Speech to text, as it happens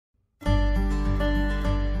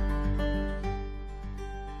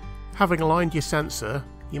Having aligned your sensor,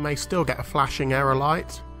 you may still get a flashing error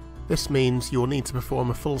light. This means you will need to perform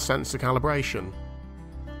a full sensor calibration.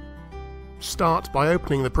 Start by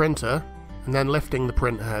opening the printer and then lifting the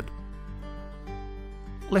print head.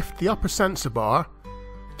 Lift the upper sensor bar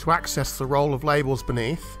to access the roll of labels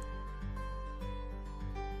beneath,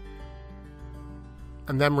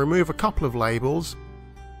 and then remove a couple of labels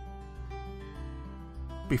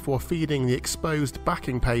before feeding the exposed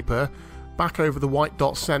backing paper back over the white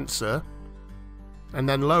dot sensor, and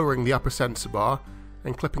then lowering the upper sensor bar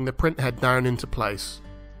and clipping the print head down into place.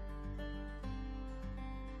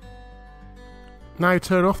 Now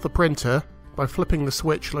turn off the printer by flipping the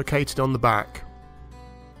switch located on the back.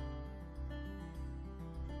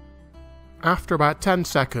 After about 10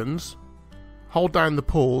 seconds, hold down the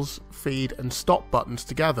pause, feed and stop buttons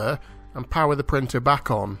together and power the printer back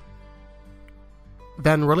on.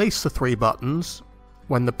 Then release the 3 buttons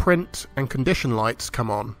when the print and condition lights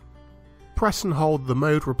come on. Press and hold the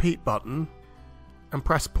mode repeat button and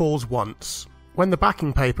press pause once. When the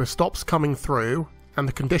backing paper stops coming through and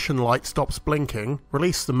the condition light stops blinking,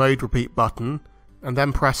 release the mode repeat button and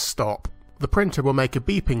then press stop. The printer will make a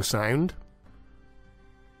beeping sound.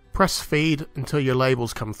 Press feed until your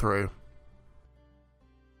labels come through.